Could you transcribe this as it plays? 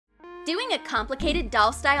doing a complicated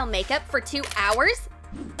doll-style makeup for 2 hours?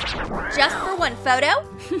 Just for one photo?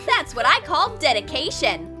 That's what I call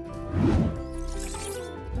dedication.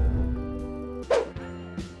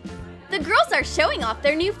 The girls are showing off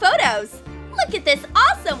their new photos. Look at this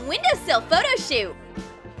awesome windowsill photo shoot.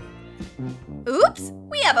 Oops,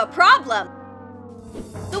 we have a problem.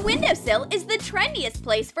 The windowsill is the trendiest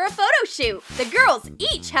place for a photo shoot. The girls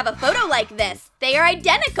each have a photo like this. They are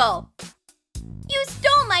identical. You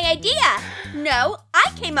stole my idea. No,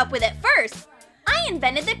 I came up with it first. I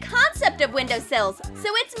invented the concept of windowsills, so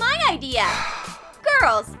it's my idea.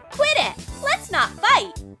 Girls, quit it. Let's not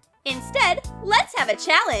fight. Instead, let's have a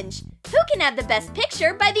challenge. Who can have the best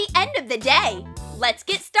picture by the end of the day? Let's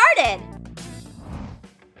get started.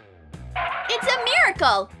 It's a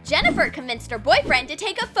miracle! Jennifer convinced her boyfriend to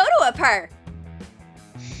take a photo of her.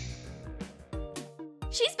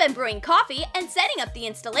 She's been brewing coffee and setting up the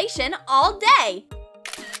installation all day.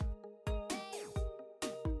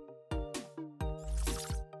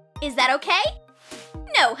 Is that okay?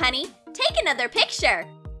 No, honey. Take another picture.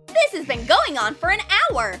 This has been going on for an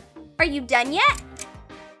hour. Are you done yet?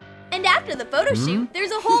 And after the photo shoot,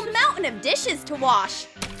 there's a whole mountain of dishes to wash.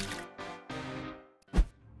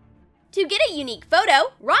 To get a unique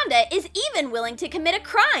photo, Rhonda is even willing to commit a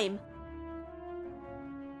crime.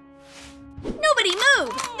 Nobody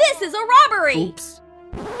move! This is a robbery! Oops.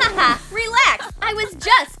 Haha, relax, I was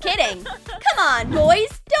just kidding. Come on,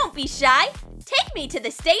 boys, don't be shy. Take me to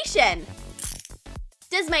the station.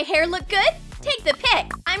 Does my hair look good? Take the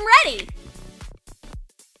pic, I'm ready.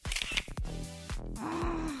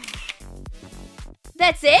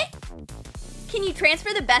 That's it? Can you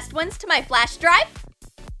transfer the best ones to my flash drive?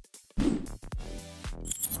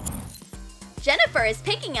 Jennifer is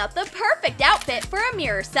picking out the perfect outfit for a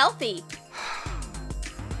mirror selfie.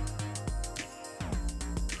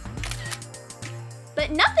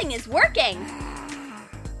 But nothing is working.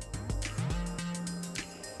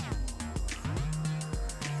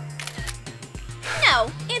 No,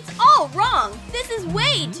 it's all wrong. This is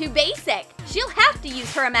way too basic. She'll have to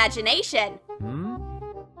use her imagination.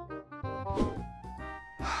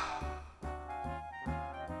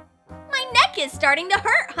 My neck is starting to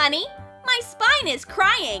hurt, honey. My spine is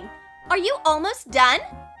crying. Are you almost done?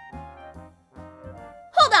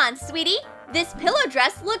 Hold on, sweetie. This pillow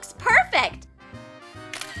dress looks perfect.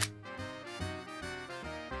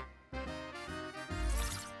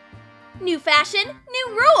 New fashion, new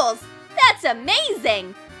rules. That's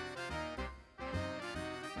amazing.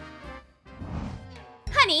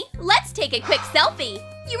 Honey, let's take a quick selfie.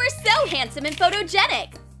 You are so handsome and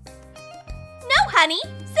photogenic. No, honey.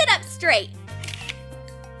 Sit up straight.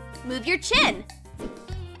 Move your chin.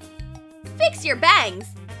 Fix your bangs.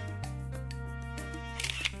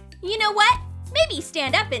 You know what? Maybe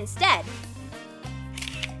stand up instead.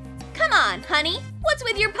 Come on, honey. What's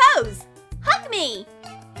with your pose? Hug me.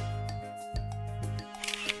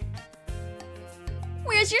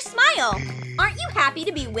 Where's your smile? Aren't you happy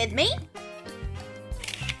to be with me?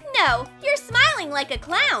 No, you're smiling like a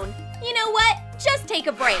clown. You know what? Just take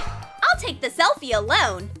a break. I'll take the selfie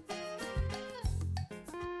alone.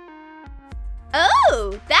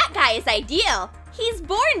 Oh, that guy is ideal. He's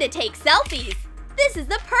born to take selfies. This is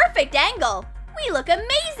the perfect angle. We look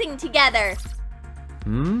amazing together.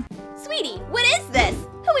 Sweetie, what is this?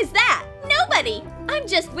 Who is that? Nobody. I'm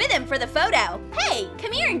just with him for the photo. Hey,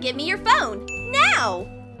 come here and give me your phone. Now.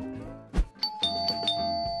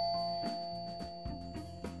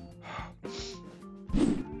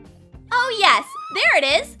 Oh yes, there it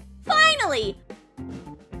is. Finally.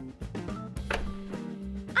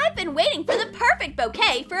 I've been waiting for the perfect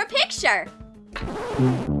bouquet for a picture.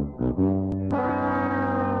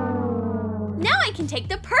 Now I can take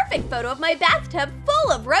the perfect photo of my bathtub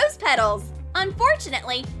full of rose petals.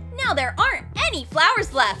 Unfortunately, now there aren't any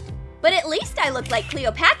flowers left. But at least I look like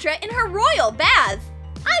Cleopatra in her royal bath.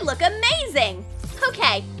 I look amazing.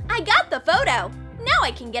 Okay, I got the photo. Now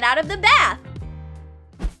I can get out of the bath.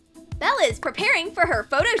 Bella is preparing for her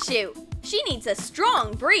photo shoot. She needs a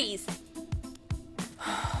strong breeze.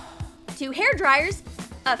 2 hair dryers,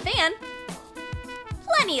 a fan,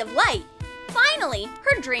 plenty of light. Finally,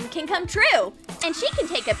 her dream can come true, and she can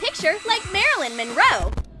take a picture like Marilyn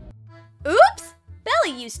Monroe. Oops!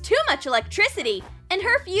 Bella used too much electricity, and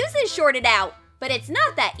her fuse is shorted out. But it's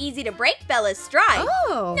not that easy to break Bella's stride.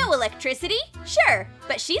 Oh. No electricity? Sure,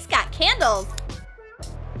 but she's got candles.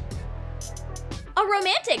 A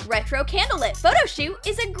romantic retro candlelit photo shoot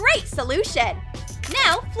is a great solution.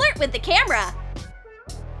 Now flirt with the camera.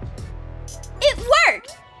 It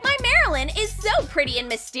worked! My Marilyn is so pretty and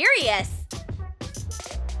mysterious.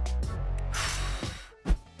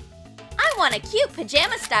 I want a cute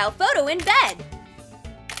pajama-style photo in bed.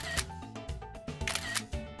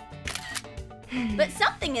 But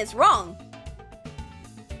something is wrong.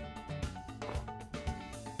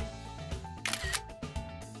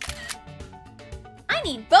 I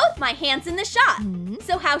need both my hands in the shot.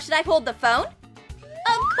 So how should I hold the phone?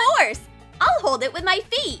 Of course! I'll hold it with my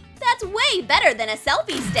feet. That's way better than a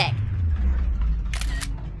selfie stick.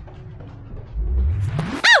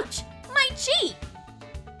 Ouch! My cheek!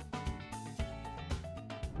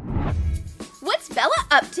 What's Bella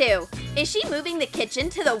up to? Is she moving the kitchen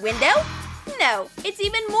to the window? No, it's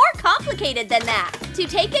even more complicated than that. To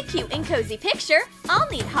take a cute and cozy picture, I'll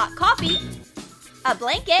need hot coffee, a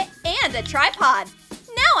blanket, and a tripod.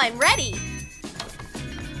 Now I'm ready.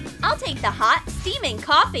 I'll take the hot, steaming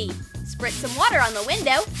coffee, spritz some water on the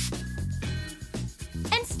window,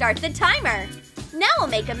 and start the timer. Now I'll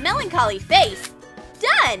make a melancholy face.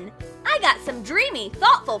 Done! I got some dreamy,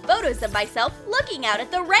 thoughtful photos of myself looking out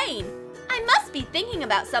at the rain. I must be thinking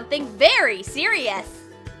about something very serious.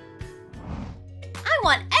 I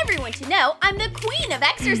want everyone to know I'm the queen of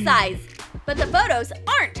exercise, but the photos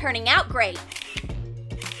aren't turning out great.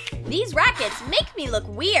 These rackets make me look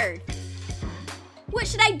weird. What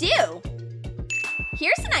should I do?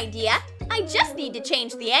 Here's an idea. I just need to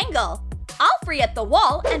change the angle. I'll free up the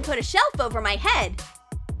wall and put a shelf over my head.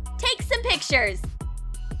 Take some pictures.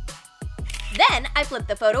 Then I flip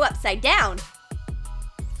the photo upside down.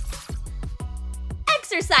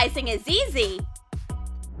 Exercising is easy.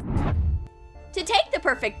 To take the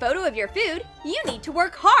perfect photo of your food, you need to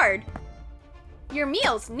work hard. Your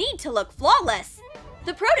meals need to look flawless.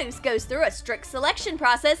 The produce goes through a strict selection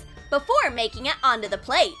process before making it onto the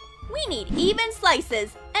plate. We need even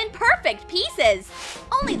slices and perfect pieces.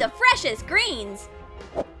 Only the freshest greens.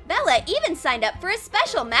 Bella even signed up for a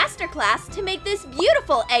special masterclass to make this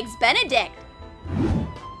beautiful Eggs Benedict.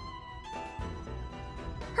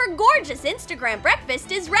 Her gorgeous Instagram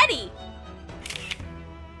breakfast is ready.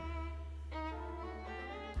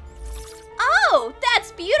 Oh,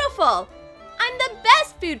 that's beautiful! I'm the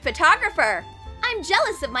best food photographer. I'm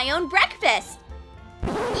jealous of my own breakfast.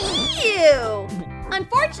 Ew!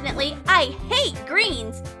 Unfortunately, I hate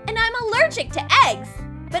greens, and I'm allergic to eggs.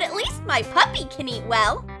 But at least my puppy can eat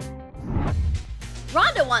well.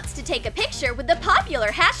 Rhonda wants to take a picture with the popular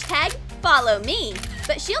hashtag #FollowMe,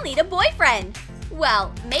 but she'll need a boyfriend.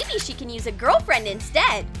 Well, maybe she can use a girlfriend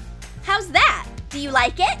instead. How's that? Do you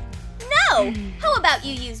like it? No! How about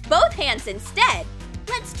you use both hands instead?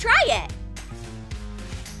 Let's try it.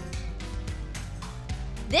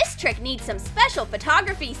 This trick needs some special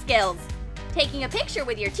photography skills. Taking a picture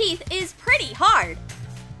with your teeth is pretty hard.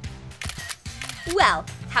 Well,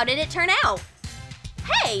 how did it turn out?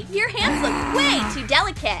 Hey, your hands look way too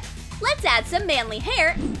delicate. Let's add some manly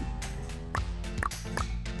hair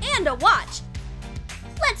and a watch.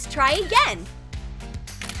 Let's try again.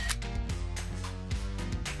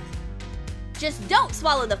 Just don't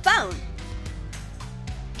swallow the phone.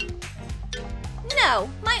 No,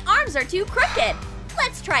 my arms are too crooked.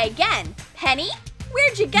 Let's try again. Penny,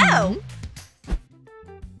 where'd you go?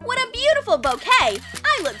 What a beautiful bouquet.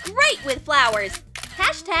 I look great with flowers.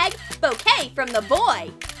 Hashtag bouquet from the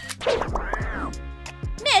boy.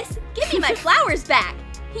 Miss, give me my flowers back.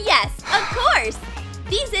 Yes, of course.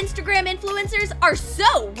 These Instagram influencers are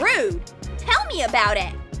so rude. Tell me about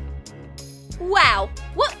it. Wow,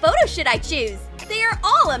 what photo should I choose? They are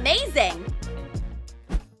all amazing.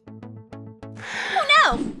 Oh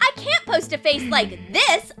no, I can't post a face like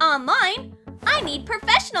this online. I need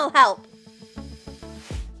professional help.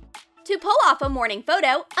 To pull off a morning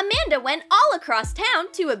photo, Amanda went all across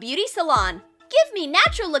town to a beauty salon. Give me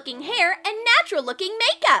natural-looking hair and natural-looking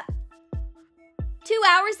makeup. 2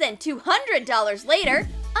 hours and $200 later,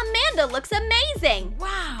 Amanda looks amazing.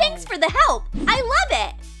 Wow. Thanks for the help. I love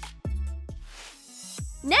it.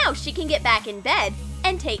 Now she can get back in bed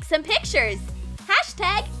and take some pictures.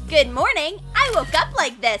 Hashtag good morning, I woke up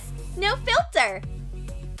like this. No filter.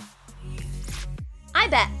 I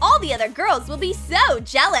bet all the other girls will be so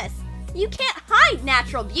jealous. You can't hide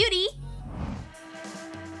natural beauty.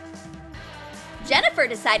 Jennifer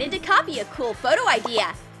decided to copy a cool photo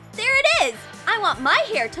idea. There it is! I want my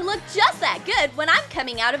hair to look just that good when I'm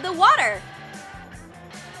coming out of the water.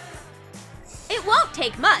 It won't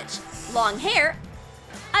take much. Long hair,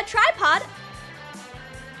 a tripod,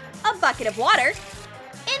 a bucket of water,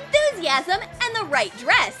 enthusiasm, and the right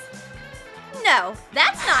dress. No,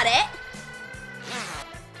 that's not it.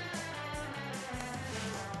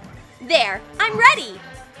 There, I'm ready.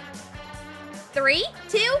 3,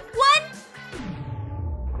 2, 1.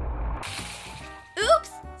 Oops,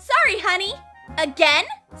 sorry, honey. Again?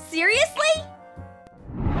 Seriously?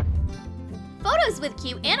 Photos with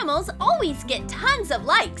cute animals always get tons of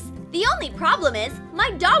likes. The only problem is,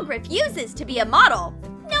 my dog refuses to be a model.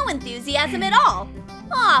 No enthusiasm at all.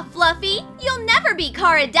 Aw, Fluffy, you'll never be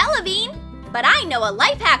Cara Delevingne. But I know a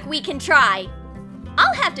life hack we can try.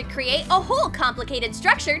 I'll have to create a whole complicated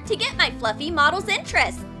structure to get my Fluffy model's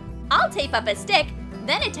interest. I'll tape up a stick,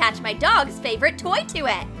 then attach my dog's favorite toy to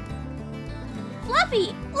it.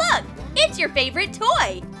 Fluffy, look, it's your favorite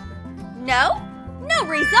toy. No? No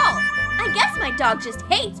result. I guess my dog just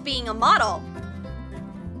hates being a model.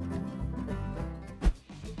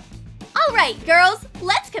 Alright, girls,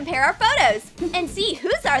 let's compare our photos and see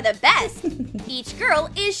whose are the best. Each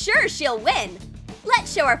girl is sure she'll win.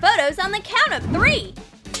 Let's show our photos on the count of 3.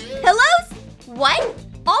 Pillows? What?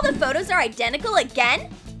 All the photos are identical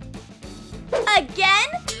again? Again?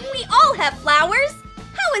 We all have flowers?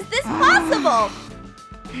 How is this possible?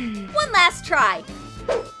 One last try.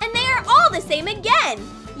 And they are all the same again.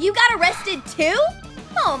 You got arrested too?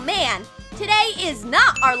 Oh man, today is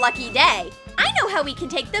not our lucky day. I know how we can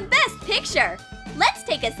take the best picture. Let's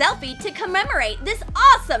take a selfie to commemorate this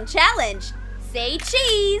awesome challenge. Say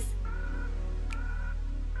cheese!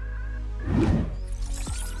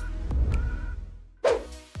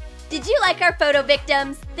 Did you like our photo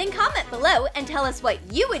victims? Then comment below and tell us what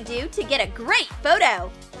you would do to get a great photo.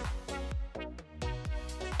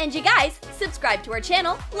 And you guys, subscribe to our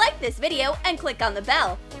channel, like this video, and click on the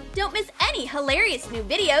bell. Don't miss any hilarious new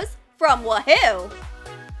videos from Wahoo!